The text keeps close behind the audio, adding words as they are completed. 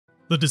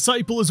The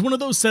Disciple is one of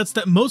those sets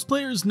that most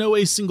players know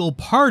a single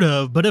part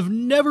of, but have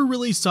never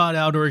really sought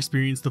out or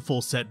experienced the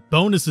full set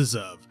bonuses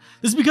of.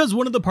 This is because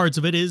one of the parts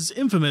of it is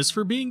infamous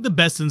for being the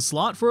best in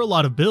slot for a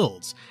lot of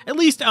builds, at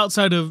least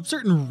outside of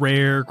certain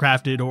rare,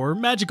 crafted, or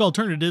magic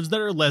alternatives that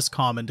are less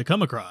common to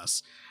come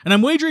across. And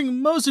I'm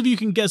wagering most of you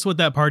can guess what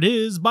that part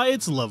is by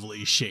its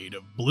lovely shade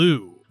of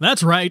blue.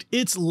 That's right,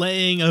 it's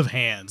Laying of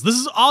Hands. This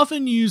is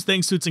often used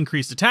thanks to its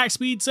increased attack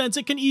speed, since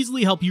it can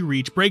easily help you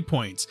reach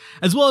breakpoints,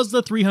 as well as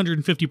the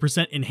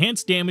 350%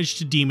 enhanced damage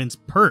to demons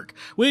perk,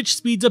 which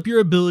speeds up your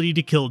ability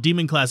to kill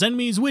demon class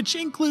enemies, which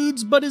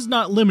includes, but is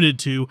not limited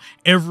to,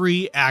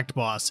 every act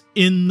boss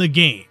in the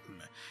game.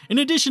 In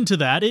addition to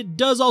that, it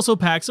does also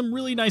pack some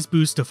really nice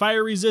boosts to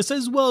fire resist,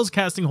 as well as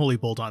casting Holy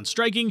Bolt on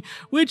striking,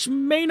 which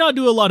may not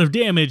do a lot of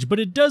damage, but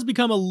it does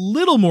become a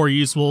little more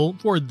useful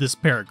for this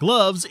pair of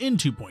gloves in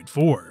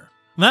 2.4.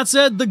 That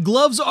said, the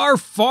gloves are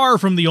far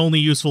from the only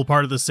useful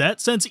part of the set,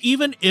 since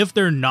even if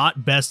they're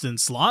not best in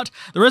slot,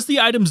 the rest of the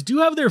items do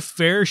have their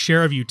fair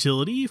share of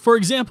utility. For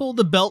example,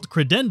 the belt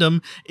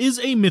Credendum is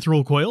a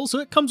mithril coil, so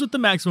it comes with the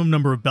maximum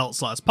number of belt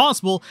slots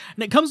possible,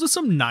 and it comes with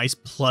some nice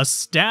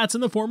plus stats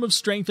in the form of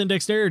strength and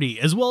dexterity,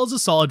 as well as a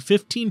solid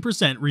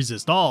 15%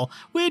 resist all,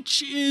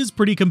 which is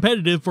pretty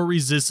competitive for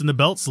resist in the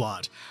belt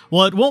slot.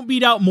 While it won't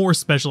beat out more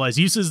specialized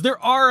uses, there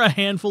are a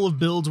handful of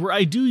builds where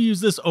I do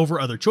use this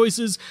over other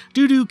choices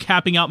due to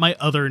capping out my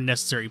other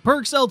necessary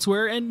perks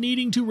elsewhere and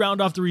needing to round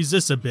off the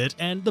resist a bit,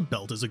 and the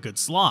belt is a good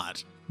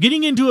slot.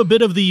 Getting into a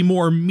bit of the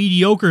more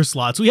mediocre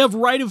slots, we have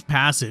Rite of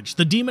Passage,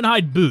 the Demon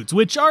Hide boots,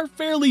 which are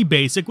fairly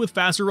basic with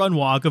faster run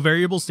walk, a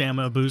variable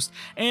stamina boost,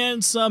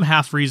 and some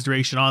half freeze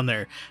duration on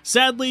there.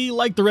 Sadly,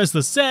 like the rest of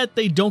the set,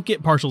 they don't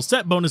get partial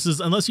set bonuses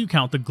unless you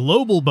count the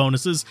global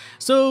bonuses,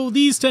 so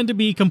these tend to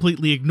be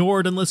completely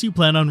ignored unless you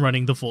plan on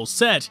running the full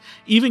set.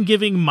 Even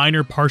giving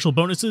minor partial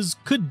bonuses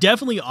could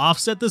definitely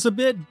offset this a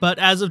bit, but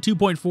as of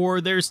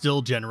 2.4, they're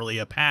still generally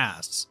a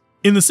pass.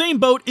 In the same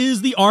boat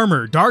is the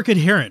armor, Dark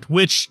Adherent,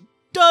 which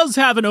does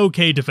have an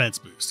okay defense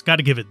boost,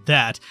 gotta give it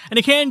that, and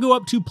it can go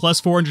up to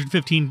plus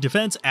 415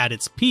 defense at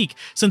its peak.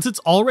 Since it's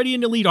already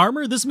an elite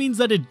armor, this means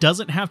that it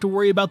doesn't have to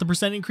worry about the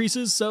percent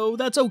increases, so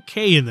that's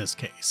okay in this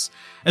case.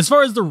 As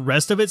far as the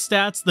rest of its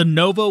stats, the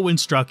Nova when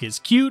struck is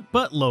cute,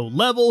 but low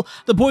level.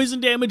 The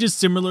poison damage is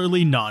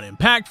similarly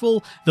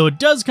non-impactful, though it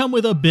does come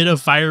with a bit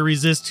of fire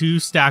resist to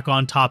stack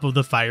on top of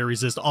the fire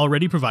resist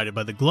already provided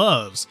by the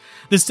gloves.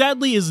 This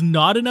sadly is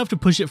not enough to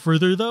push it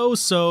further though,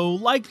 so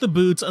like the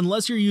boots,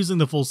 unless you're using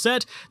the full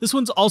set, this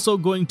one's also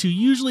going to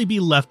usually be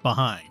left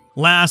behind.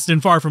 Last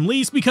and far from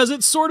least, because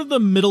it's sort of the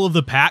middle of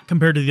the pack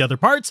compared to the other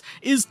parts,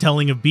 is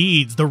Telling of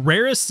Beads, the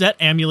rarest set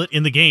amulet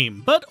in the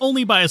game, but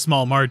only by a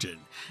small margin.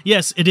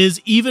 Yes, it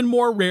is even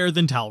more rare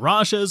than Tal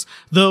Rasha's,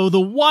 though the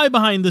why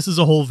behind this is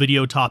a whole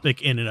video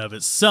topic in and of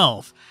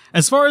itself.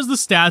 As far as the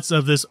stats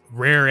of this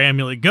rare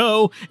amulet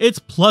go, it's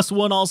plus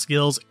 1 all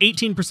skills,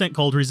 18%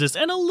 cold resist,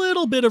 and a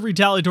little bit of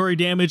retaliatory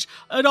damage.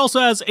 It also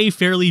has a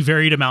fairly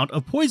varied amount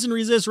of poison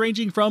resist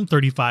ranging from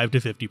 35 to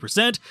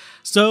 50%,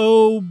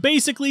 so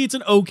basically it's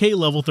an okay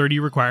level 30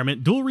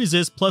 requirement dual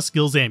resist plus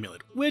skills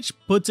amulet, which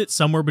puts it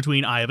somewhere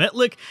between Eye of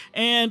Etlik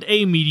and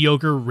a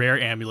mediocre rare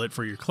amulet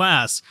for your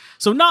class.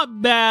 So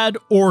not bad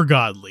or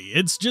godly,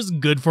 it's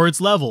just good for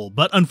its level,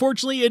 but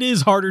unfortunately it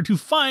is harder to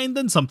find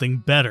than something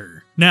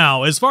better.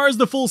 Now, as far as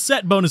the full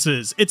set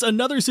bonuses, it's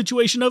another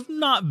situation of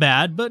not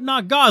bad, but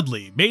not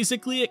godly.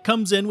 Basically, it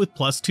comes in with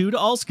plus 2 to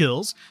all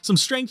skills, some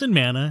strength and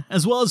mana,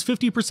 as well as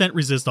 50%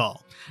 resist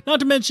all. Not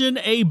to mention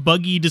a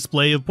buggy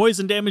display of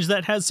poison damage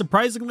that has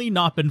surprisingly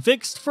not been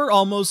fixed for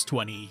almost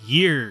 20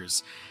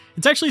 years.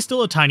 It's actually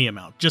still a tiny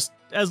amount, just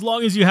as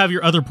long as you have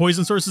your other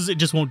poison sources, it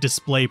just won't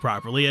display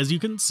properly, as you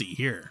can see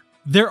here.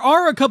 There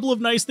are a couple of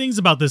nice things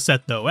about this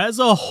set though, as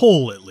a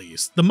whole at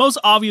least. The most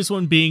obvious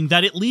one being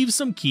that it leaves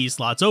some key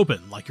slots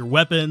open, like your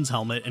weapons,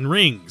 helmet, and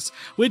rings,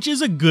 which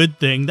is a good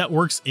thing that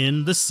works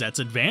in the set's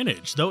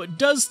advantage, though it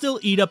does still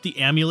eat up the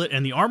amulet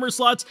and the armor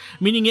slots,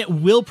 meaning it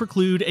will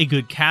preclude a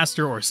good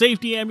caster or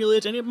safety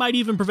amulet, and it might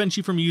even prevent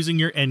you from using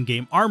your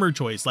endgame armor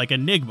choice like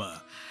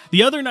Enigma.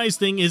 The other nice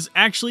thing is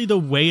actually the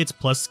way its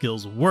plus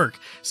skills work.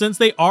 Since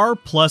they are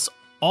plus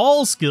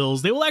all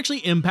skills, they will actually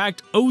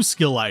impact O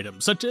skill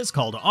items, such as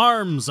Call to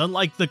Arms,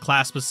 unlike the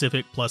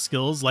class-specific plus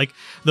skills like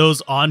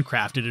those on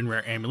crafted and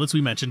rare amulets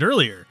we mentioned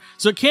earlier.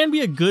 So it can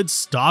be a good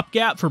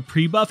stopgap for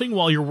pre-buffing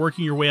while you're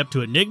working your way up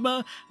to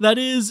Enigma, that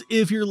is,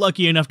 if you're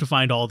lucky enough to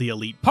find all the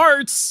elite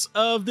parts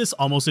of this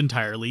almost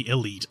entirely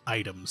elite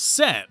item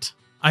set.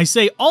 I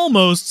say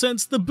almost,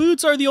 since the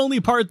boots are the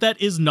only part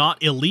that is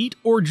not elite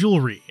or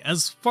jewelry.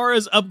 As far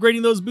as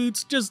upgrading those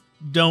boots, just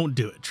don't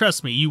do it.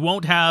 Trust me, you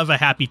won't have a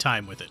happy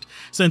time with it,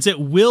 since it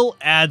will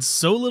add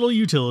so little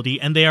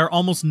utility and they are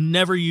almost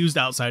never used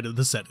outside of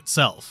the set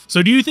itself.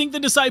 So do you think the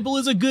Disciple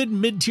is a good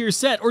mid-tier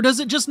set, or does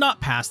it just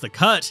not pass the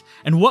cut?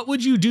 And what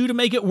would you do to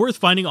make it worth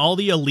finding all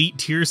the elite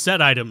tier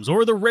set items,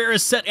 or the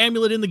rarest set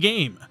amulet in the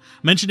game?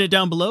 Mention it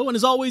down below, and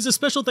as always, a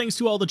special thanks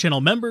to all the channel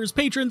members,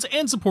 patrons,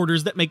 and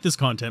supporters that make this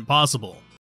content possible.